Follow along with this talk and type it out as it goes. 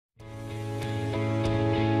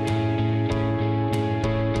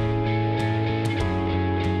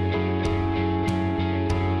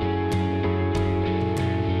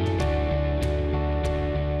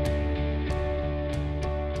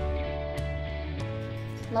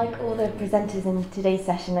Like all the presenters in today's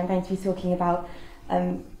session, I'm going to be talking about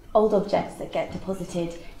old objects that get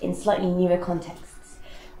deposited in slightly newer contexts,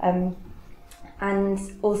 and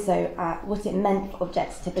also what it meant for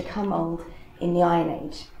objects to become old in the Iron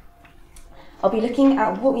Age. I'll be looking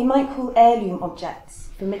at what we might call heirloom objects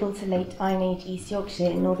from Middle to Late Iron Age East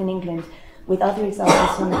Yorkshire in Northern England, with other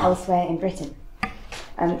examples from elsewhere in Britain.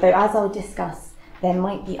 Though, as I'll discuss, there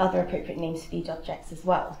might be other appropriate names for these objects as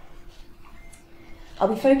well. I'll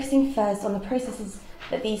be focusing first on the processes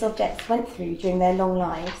that these objects went through during their long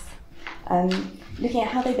lives, looking at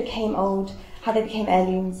how they became old, how they became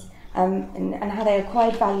heirlooms, and how they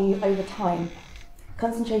acquired value over time,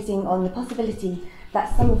 concentrating on the possibility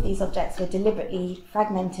that some of these objects were deliberately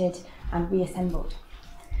fragmented and reassembled.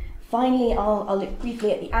 Finally, I'll look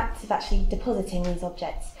briefly at the act of actually depositing these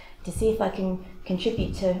objects to see if I can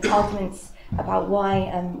contribute to arguments about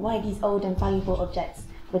why these old and valuable objects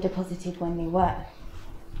were deposited when they were.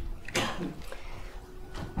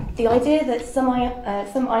 The idea that some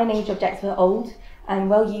Iron Age objects were old and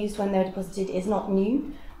well used when they were deposited is not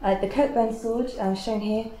new. The Kirkburn sword, shown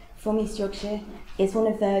here from East Yorkshire, is one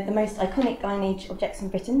of the most iconic Iron Age objects in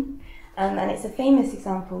Britain, and it's a famous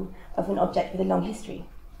example of an object with a long history.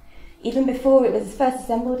 Even before it was first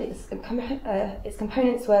assembled, its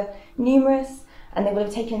components were numerous, and they would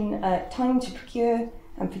have taken time to procure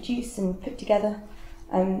and produce and put together.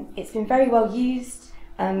 It's been very well used,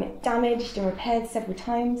 damaged and repaired several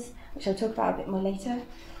times, which I'll talk about a bit more later.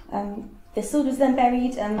 The sword was then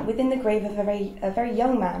buried within the grave of a very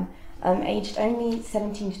young man, aged only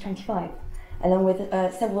 17 to 25, along with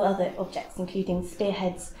several other objects, including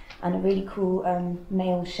spearheads and a really cool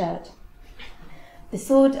mail shirt. The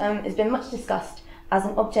sword has been much discussed as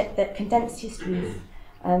an object that condensed histories,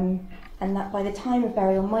 and that by the time of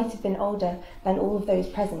burial might have been older than all of those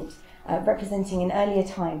present, representing an earlier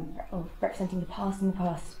time, or representing the past in the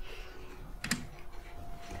past.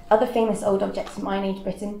 Other famous old objects from Iron Age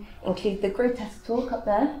Britain include the grotesque torque up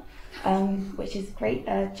there, which is great.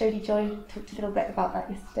 Jodie Joy talked a little bit about that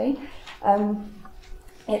yesterday.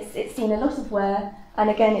 It's seen a lot of wear, and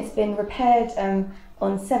again it's been repaired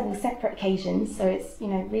on several separate occasions, so it's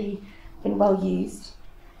really been well used.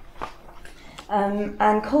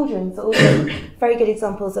 And cauldrons are also very good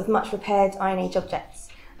examples of much repaired Iron Age objects.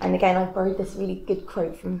 And again, I've borrowed this really good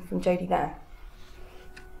quote from Jodie there.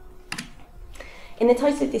 In the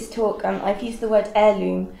title of this talk, I've used the word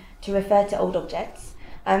heirloom to refer to old objects.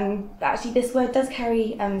 But actually, this word does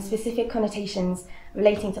carry specific connotations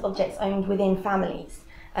relating to objects owned within families.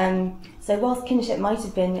 So whilst kinship might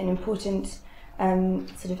have been an important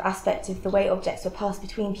sort of aspect of the way objects were passed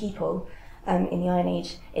between people in the Iron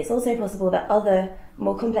Age, it's also possible that other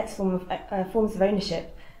more complex forms of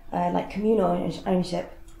ownership, like communal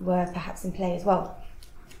ownership, were perhaps in play as well.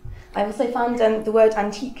 I also found the word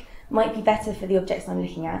antique might be better for the objects I'm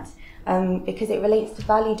looking at, because it relates to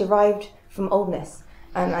value derived from oldness,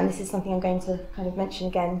 and this is something I'm going to kind of mention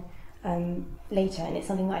again later, and it's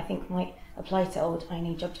something that I think might apply to old Iron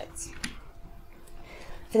Age objects.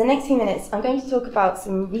 For the next few minutes, I'm going to talk about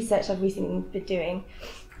some research I've recently been doing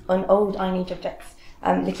on old Iron Age objects,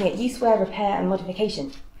 looking at use, wear, repair, and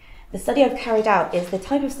modification. The study I've carried out is the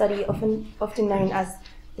type of study often known as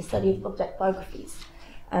the study of object biographies.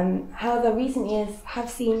 However, recent years have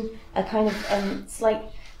seen a kind of slight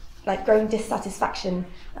growing dissatisfaction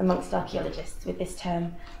amongst archaeologists with this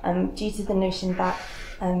term, due to the notion that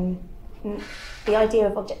the idea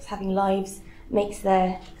of objects having lives makes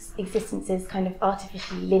their existences kind of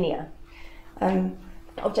artificially linear.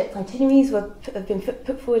 Object itineraries have been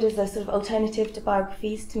put forward as a sort of alternative to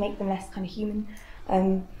biographies to make them less kind of human,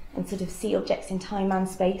 and sort of see objects in time and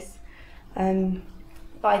space.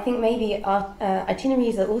 But I think maybe our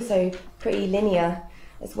itineraries are also pretty linear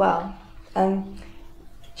as well.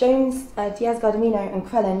 Jones, Diaz-Gardamino and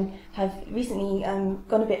Crellin have recently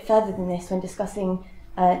gone a bit further than this when discussing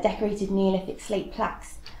decorated Neolithic slate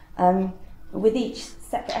plaques. With each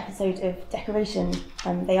separate episode of decoration,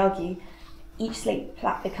 they argue, each slate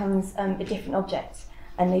plaque becomes a different object,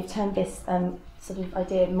 and they've termed this sort of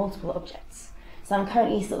idea multiple objects. So I'm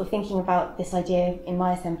currently sort of thinking about this idea in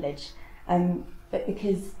my assemblage, but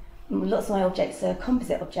because lots of my objects are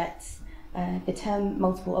composite objects, the term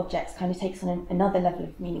multiple objects kind of takes on another level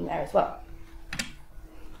of meaning there as well.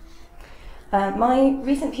 My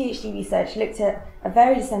recent PhD research looked at a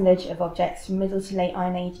varied assemblage of objects from Middle to Late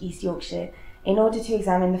Iron Age East Yorkshire in order to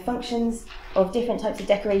examine the functions of different types of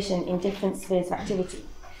decoration in different spheres of activity.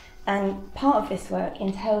 And part of this work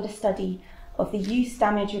entailed a study of the use,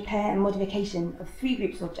 damage, repair and modification of three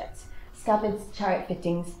groups of objects: scabbards, chariot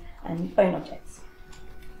fittings and bone objects.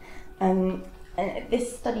 And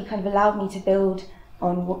this study kind of allowed me to build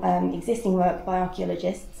on existing work by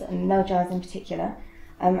archaeologists, and Meljars in particular,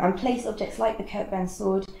 and place objects like the Kirkburn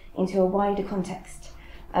sword into a wider context,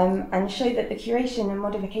 and show that the curation and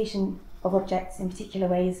modification of objects in particular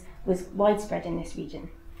ways was widespread in this region.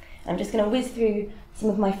 I'm just going to whiz through some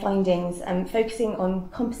of my findings, focusing on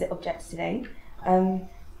composite objects today, and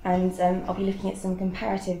I'll be looking at some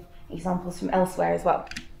comparative examples from elsewhere as well.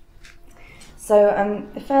 So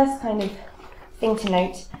the first kind of thing to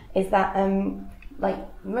note is that like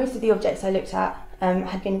most of the objects I looked at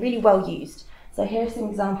had been really well used. So here are some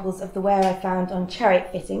examples of the wear I found on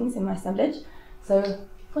chariot fittings in my assemblage. So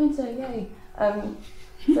pointer, yay.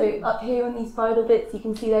 So up here on these bridle bits, you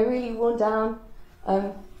can see they're really worn down.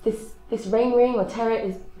 This rein ring or turret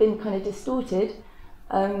has been kind of distorted.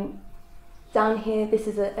 Down here, this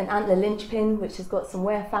is an antler linchpin, which has got some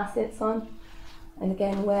wear facets on. And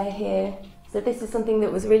again, wear here. So this is something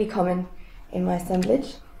that was really common in my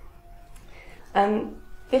assemblage.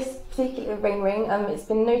 This particular rein ring, it's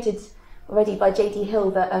been noted already by J.D.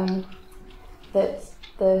 Hill that that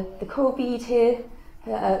the coral bead here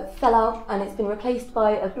fell out, and it's been replaced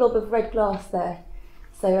by a blob of red glass there.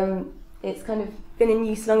 So it's kind of been in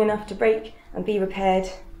use long enough to break and be repaired.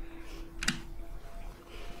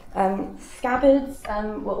 Scabbards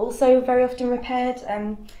were also very often repaired.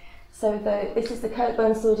 So this is the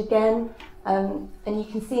Kirkburn sword again, and you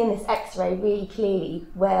can see in this X-ray really clearly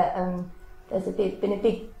where there's been a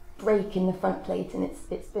big break in the front plate, and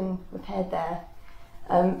it's been repaired there.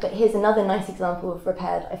 But here's another nice example of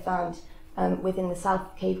repair that I found within the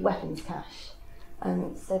South Cave weapons cache.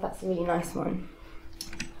 So that's a really nice one.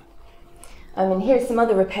 And here's some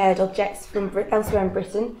other repaired objects from elsewhere in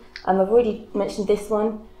Britain. I've already mentioned this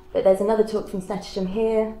one, but there's another talk from Snettisham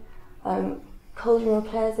here. Cauldron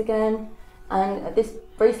repairs again, and this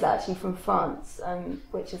bracelet actually from France,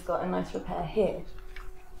 which has got a nice repair here.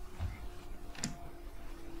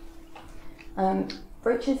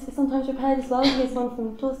 Brooches are sometimes repaired as well. Here's one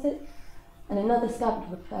from Dorset, and another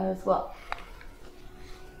scabbard repair as well.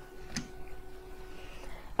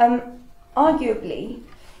 Arguably,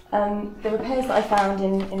 the repairs that I found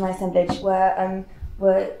in my assemblage were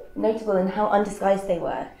notable in how undisguised they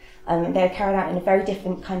were. They were carried out in a very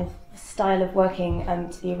different kind of style of working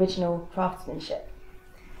to the original craftsmanship.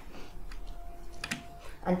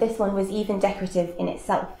 And this one was even decorative in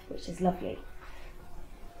itself, which is lovely.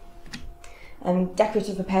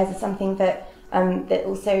 Decorative repairs are something that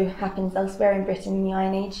also happens elsewhere in Britain in the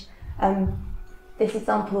Iron Age. This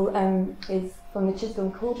example is from the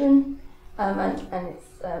Chisholm cauldron, and it's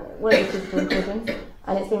one of the Chisholm cauldrons,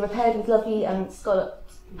 and it's been repaired with lovely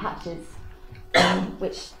scalloped patches,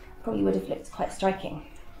 which probably would have looked quite striking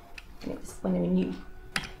when they were new.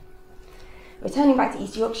 Returning back to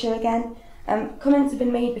East Yorkshire again, comments have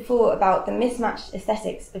been made before about the mismatched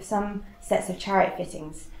aesthetics of some sets of chariot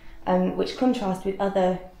fittings, which contrast with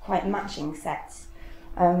other quite matching sets.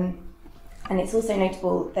 And it's also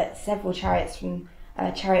notable that several chariots from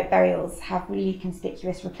chariot burials have really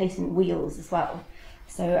conspicuous replacement wheels as well.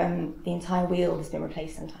 So the entire wheel has been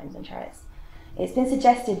replaced sometimes on chariots. It's been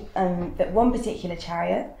suggested that one particular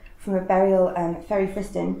chariot from a burial at Ferry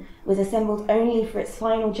Friston was assembled only for its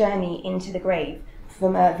final journey into the grave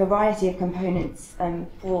from a variety of components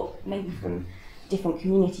brought maybe from different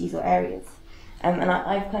communities or areas. And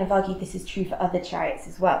I've kind of argued this is true for other chariots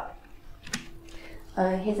as well.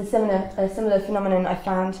 Here's a similar phenomenon I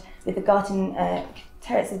found with the Garton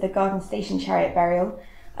turrets of the Garden Station chariot burial.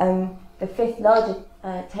 The fifth larger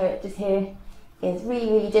turret just here is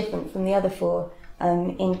really, really different from the other four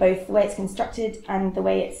in both the way it's constructed and the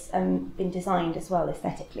way it's been designed as well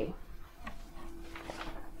aesthetically.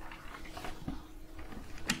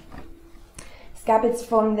 Scabbards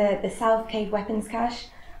from the South Cave weapons cache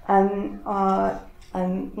are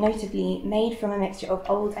notably made from a mixture of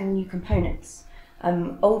old and new components.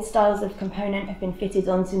 Old styles of component have been fitted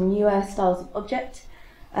onto newer styles of object,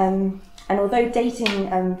 and although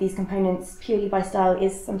dating these components purely by style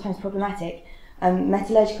is sometimes problematic,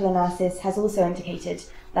 metallurgical analysis has also indicated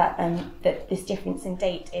that, that this difference in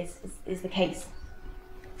date is the case.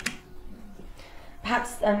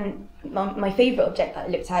 Perhaps my favourite object that I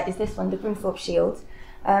looked at is this one, the Brimthorpe shield.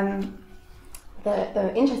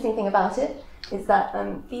 The interesting thing about it is that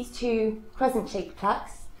these two crescent-shaped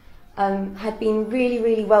plaques had been really,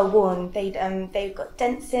 really well worn. They'd got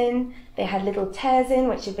dents in, they had little tears in,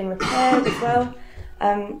 which had been repaired as well.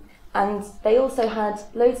 And they also had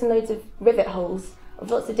loads and loads of rivet holes of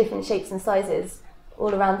lots of different shapes and sizes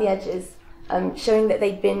all around the edges, showing that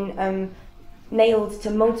they'd been nailed to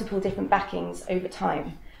multiple different backings over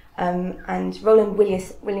time. And Roland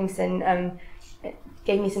Williamson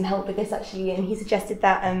gave me some help with this actually, and he suggested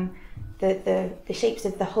that the shapes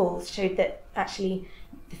of the holes showed that actually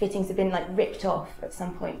the fittings had been like ripped off at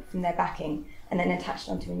some point from their backing and then attached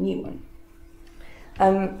onto a new one.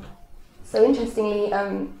 So interestingly,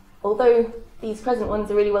 although these present ones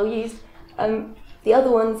are really well used, the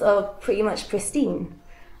other ones are pretty much pristine.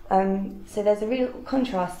 So there's a real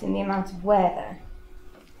contrast in the amount of wear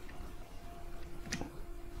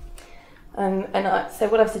there. So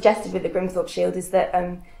what I've suggested with the Grimthorpe shield is that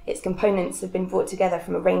its components have been brought together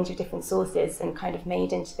from a range of different sources and kind of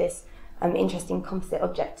made into this interesting composite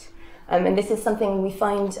object. And this is something we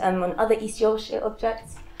find on other East Yorkshire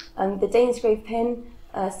objects. The Danesgrave pin,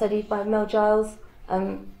 studied by Mel Giles.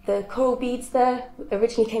 The coral beads there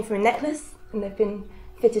originally came from a necklace, and they've been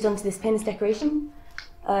fitted onto this pin as decoration.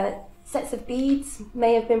 Sets of beads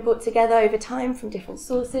may have been brought together over time from different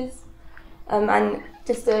sources. And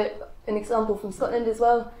just an example from Scotland as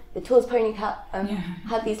well, the Tor's pony cap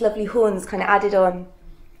had these lovely horns kind of added on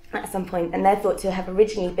at some point, and they're thought to have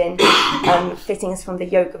originally been fittings from the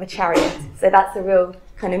yoke of a chariot. So that's a real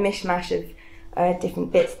kind of mishmash of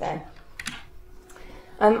different bits there.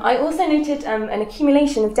 I also noted an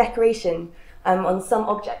accumulation of decoration on some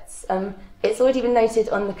objects. It's already been noted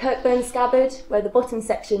on the Kirkburn scabbard, where the bottom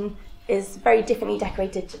section is very differently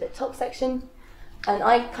decorated to the top section. And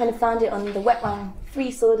I kind of found it on the Wetwang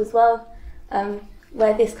free sword as well,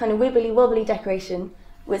 where this kind of wibbly-wobbly decoration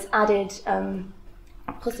was added,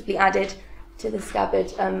 possibly added to the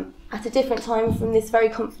scabbard at a different time from this very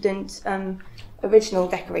confident original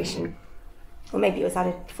decoration. Or maybe it was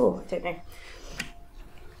added before, I don't know.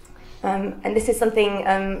 And this is something,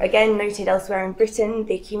 again, noted elsewhere in Britain,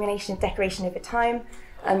 the accumulation of decoration over time.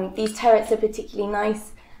 These turrets are particularly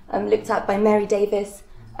nice, looked at by Mary Davis,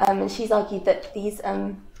 and she's argued that these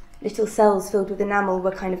little cells filled with enamel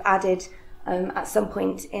were kind of added at some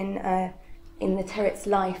point in the turret's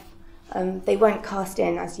life. They weren't cast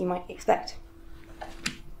in, as you might expect.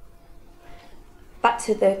 Back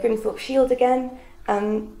to the Grimthorpe shield again,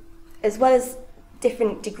 as well as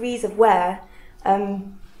different degrees of wear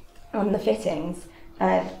on the fittings,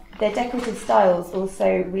 their decorative styles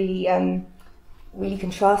also really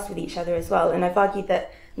contrast with each other as well. And I've argued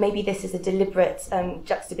that maybe this is a deliberate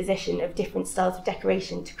juxtaposition of different styles of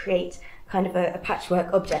decoration to create kind of a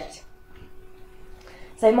patchwork object.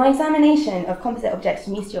 So my examination of composite objects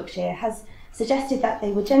from East Yorkshire has suggested that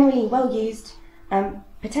they were generally well used,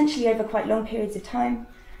 potentially over quite long periods of time.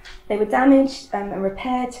 They were damaged and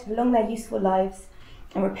repaired to prolong their useful lives,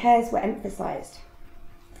 and repairs were emphasised.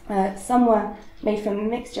 Some were made from a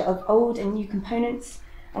mixture of old and new components,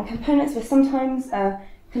 and components were sometimes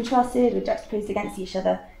contrasted or juxtaposed against each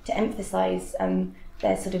other to emphasise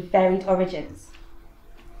their sort of varied origins.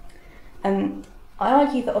 I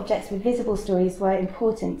argue that objects with visible stories were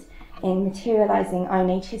important in materialising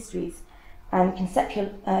Iron Age histories and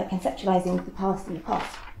conceptualising the past in the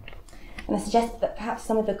past. And I suggest that perhaps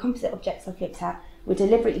some of the composite objects I've looked at were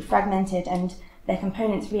deliberately fragmented and their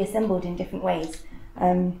components reassembled in different ways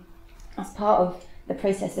as part of the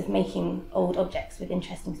process of making old objects with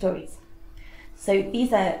interesting stories. So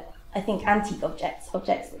these are, I think, antique objects,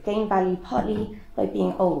 objects that gain value partly by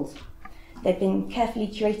being old. They've been carefully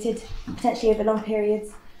curated, potentially over long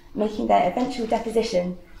periods, making their eventual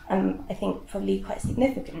deposition, I think, probably quite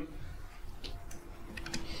significant.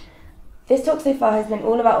 This talk so far has been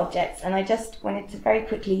all about objects, and I just wanted to very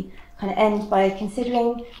quickly kind of end by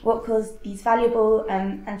considering what caused these valuable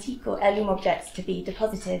antique or heirloom objects to be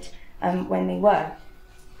deposited when they were.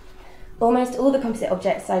 Almost all the composite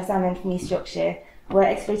objects I examined from East Yorkshire were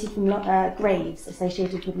excavated from graves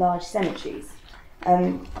associated with large cemeteries.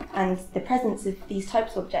 And the presence of these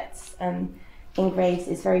types of objects in graves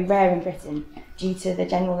is very rare in Britain due to the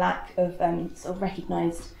general lack of sort of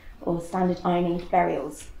recognised or standard Iron Age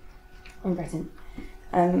burials in Britain.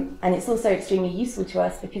 And it's also extremely useful to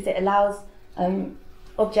us because it allows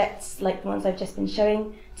objects like the ones I've just been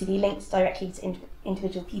showing to be linked directly to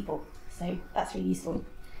individual people. So that's really useful.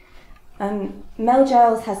 Mel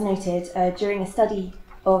Giles has noted during a study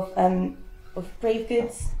of grave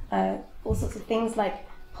goods, all sorts of things like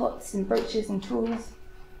pots and brooches and tools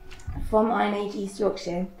from Iron Age East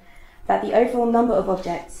Yorkshire, that the overall number of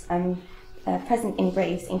objects present in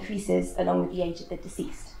graves increases along with the age of the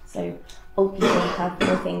deceased. So old people have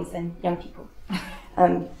more things than young people.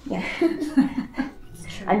 Yeah.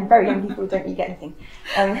 And very young people don't really get anything.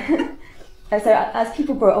 So as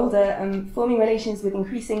people grow older, forming relations with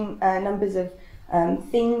increasing numbers of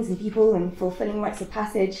things and people and fulfilling rites of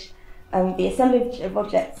passage, the assemblage of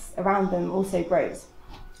objects around them also grows.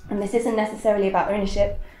 And this isn't necessarily about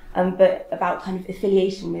ownership, but about kind of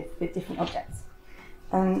affiliation with different objects.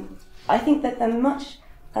 I think that the much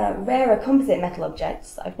rarer composite metal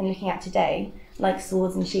objects that I've been looking at today, like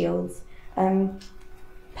swords and shields,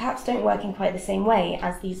 perhaps don't work in quite the same way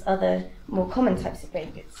as these other more common types of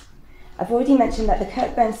grave goods. I've already mentioned that the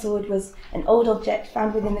Kirkburn sword was an old object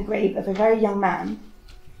found within the grave of a very young man.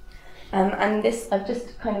 And this, I've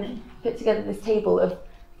just kind of put together this table of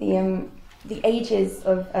the ages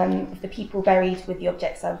of the people buried with the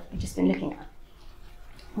objects I've just been looking at,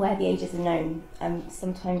 where the ages are known.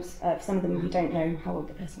 Sometimes, for some of them, we don't know how old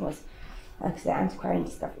the person was, because they're antiquarian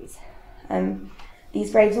discoveries.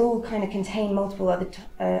 These graves all kind of contain multiple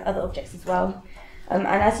other objects as well. And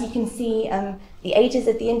as you can see, the ages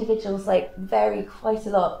of the individuals vary quite a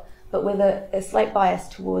lot, but with a slight bias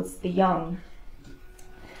towards the young.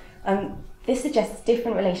 This suggests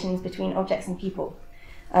different relations between objects and people.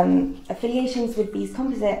 Affiliations with these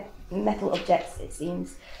composite metal objects, it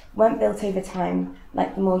seems, weren't built over time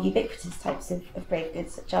like the more ubiquitous types of grave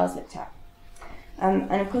goods that Giles looked at.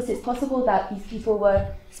 And of course, it's possible that these people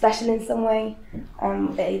were special in some way.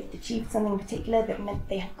 They achieved something particular that meant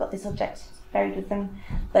they had got this object buried with them.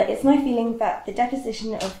 But it's my feeling that the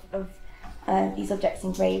deposition of these objects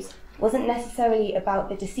in graves wasn't necessarily about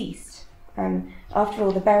the deceased. After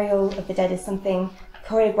all, the burial of the dead is something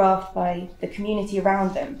choreographed by the community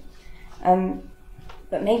around them.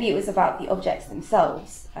 But maybe it was about the objects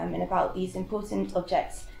themselves, and about these important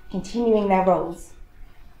objects continuing their roles.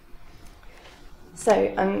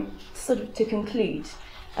 So, sort of to conclude,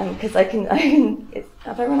 because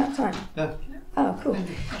have I run out of time? Yeah. Oh, cool.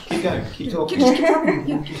 Keep going, keep talking.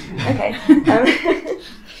 Yeah. Okay.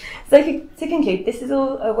 So to conclude, this is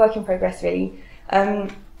all a work in progress, really.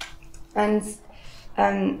 And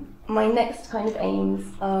my next kind of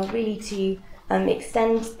aims are really to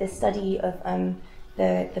extend the study of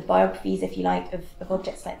the biographies, if you like, of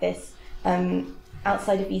objects like this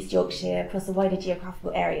outside of East Yorkshire, across a wider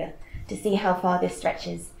geographical area, to see how far this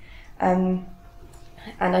stretches. And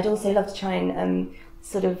I'd also love to try and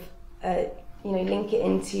link it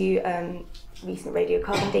into recent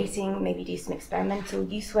radiocarbon dating, maybe do some experimental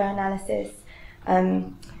use wear analysis.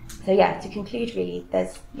 So yeah, to conclude, really,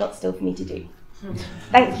 there's lots still for me to do.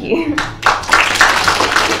 Thank you.